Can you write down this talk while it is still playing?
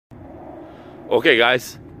Okay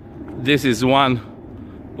guys, this is one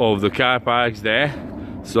of the car parks there.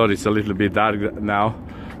 Sorry, it's a little bit dark now.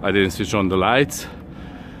 I didn't switch on the lights.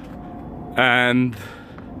 And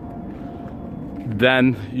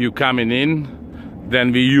then you coming in,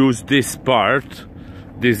 then we use this part,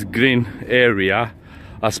 this green area,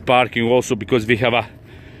 as parking also, because we have a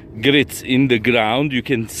grids in the ground. You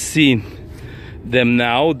can see them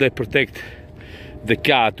now. They protect the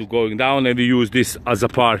car to going down, and we use this as a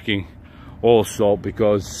parking also,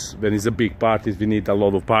 because when it's a big party we need a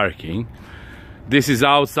lot of parking. This is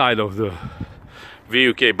outside of the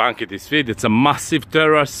Vuk Banqueting Suite. It's a massive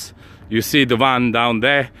terrace. You see the one down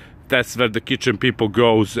there, that's where the kitchen people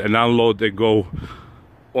goes and unload. They go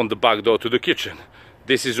on the back door to the kitchen.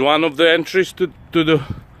 This is one of the entries to the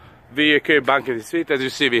Vuk Banqueting Suite. As you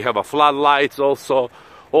see, we have a floodlights also,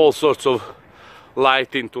 all sorts of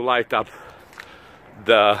lighting to light up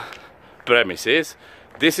the premises.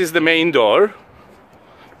 This is the main door.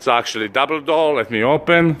 It's actually double door. Let me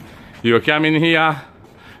open. You come in here.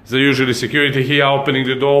 There's usually security here opening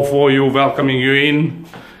the door for you, welcoming you in.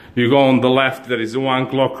 You go on the left, there is one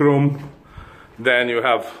clock room. Then you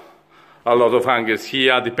have a lot of hangers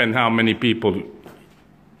here, depending how many people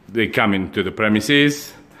they come into the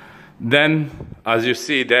premises. Then, as you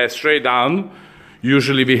see there, straight down,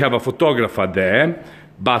 usually we have a photographer there,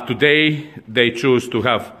 but today they choose to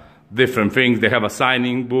have different things. They have a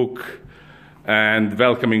signing book and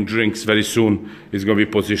welcoming drinks very soon is going to be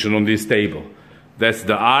positioned on this table. That's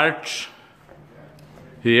the arch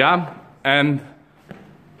here, and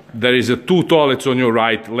there is two toilets on your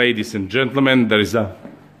right, ladies and gentlemen. There is a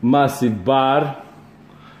massive bar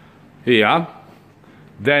here.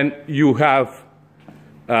 Then you have,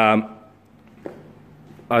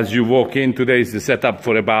 as you walk in, today is the setup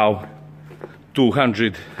for about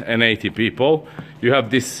 280 people. You have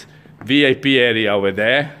this VIP area over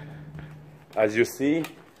there. As you see,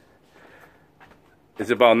 it's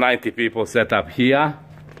about 90 people set up here.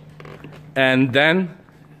 And then,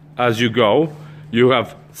 as you go, you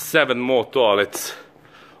have 7 more toilets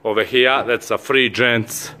over here. That's a 3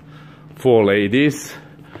 gents, 4 ladies.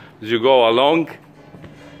 As you go along,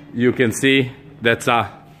 you can see that's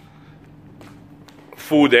a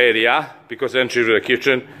food area, because entry to the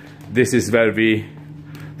kitchen, this is where we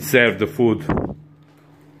serve the food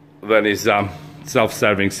when it's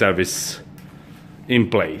self-serving service in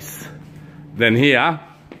place. Then here,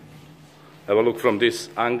 have a look from this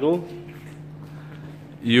angle.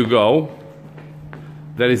 You go,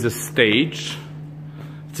 there is a stage.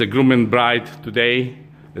 It's a groom and bride today.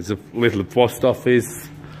 There's a little post office,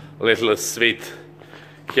 a little sweet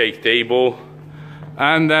cake table.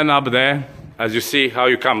 And then up there, as you see how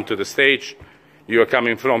you come to the stage, you are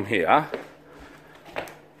coming from here.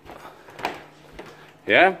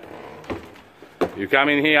 Yeah? You come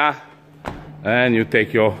in here and you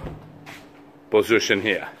take your position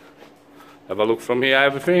here. Have a look from here,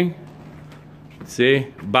 everything. See?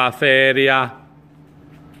 Bath area.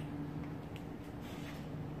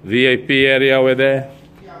 VIP area over there.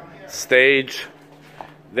 Stage.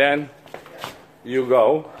 Then you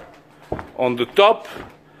go. On the top,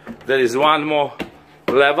 there is one more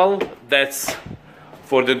level. That's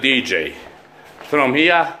for the DJ. From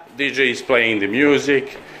here, DJ is playing the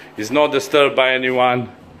music. He's not disturbed by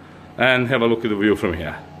anyone. And have a look at the view from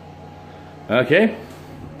here. Okay?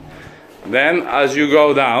 Then, as you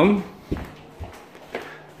go down,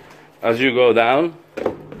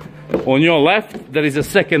 on your left, there is a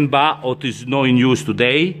second bar, what is not in use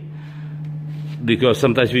today, because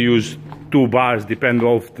sometimes we use 2 bars, depending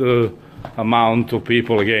on the amount of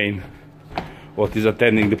people again, what is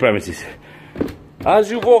attending the premises. As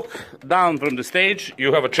you walk down from the stage,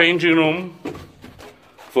 you have a changing room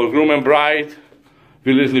for groom and bride,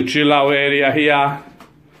 with a little chill out area here,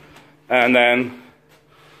 and then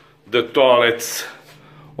the toilets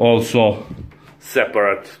also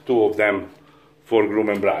separate, 2 of them for groom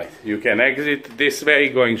and bride. You can exit this way,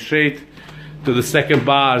 going straight to the second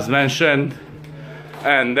bar as mentioned,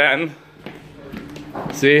 and then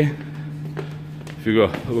see, if you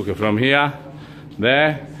go look from here,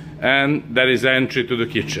 there, and there is entry to the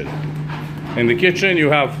kitchen. In the kitchen you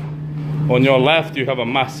have, on your left, you have a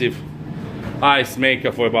massive ice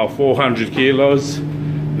maker for about 400 kilos.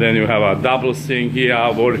 Then you have a double sink here,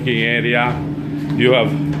 working area. You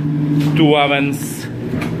have 2 ovens.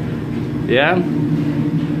 Yeah?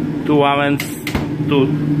 2 ovens,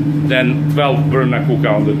 then 12 burner cooker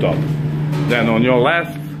on the top. Then on your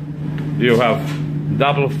left, you have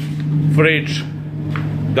double fridge,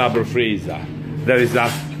 double freezer. There is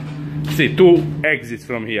a, see, 2 exits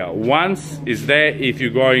from here. Once is there if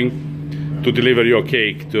you're going to deliver your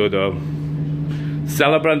cake to the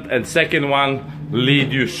celebrant, and second one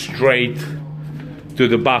lead you straight to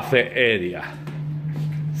the buffet area.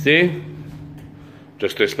 See?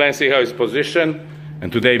 Just to explain, see how it's positioned,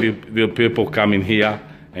 and today will people come in here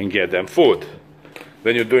and get them food.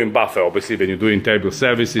 When you're doing buffet, obviously when you're doing table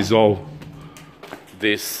services, all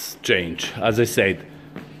this change. As I said,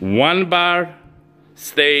 one bar,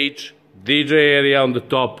 stage, DJ area on the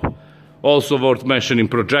top. Also worth mentioning,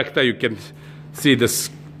 projector. You can see the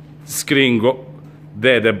screen go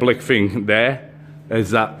there, the black thing there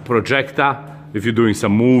is a projector if you're doing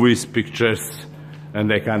some movies, pictures, and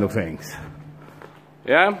that kind of things.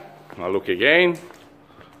 Yeah, I'll look again.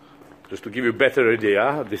 Just to give you a better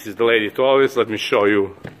idea, this is the lady toilets. Let me show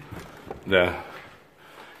you the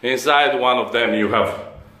inside. One of them you have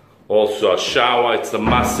also a shower. It's a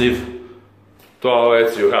massive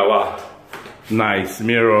toilet. You have a nice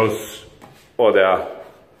mirrors, or there,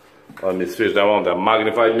 let me switch them on, the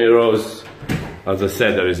magnified mirrors. As I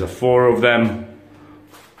said, there is 4 of them.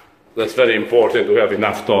 That's very important to have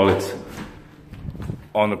enough toilets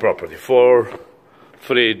on the property. 4,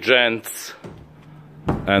 3 gents,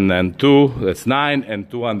 and then 2, that's 9, and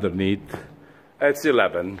 2 underneath, that's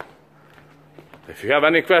 11. If you have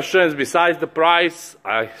any questions besides the price,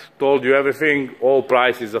 I told you everything. All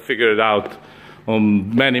prices are figured out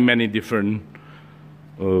on many different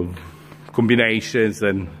combinations,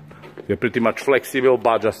 and we're pretty much flexible,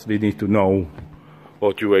 but just we need to know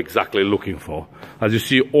what you're exactly looking for. As you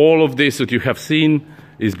see, all of this that you have seen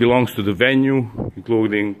belongs to the venue,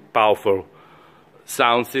 including powerful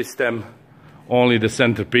sound system. Only the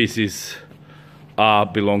centerpieces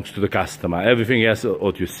belongs to the customer. Everything else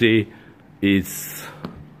what you see is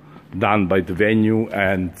done by the venue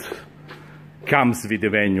and comes with the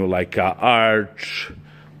venue, like an arch,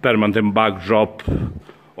 permanent backdrop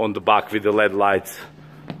on the back with the LED lights.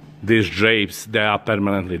 These drapes, they are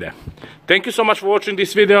permanently there. Thank you so much for watching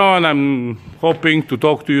this video, and I'm hoping to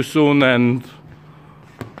talk to you soon and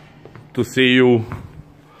to see you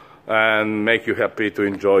and make you happy to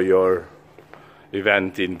enjoy your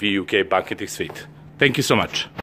event in Vuk Banqueting Suite. Thank you so much.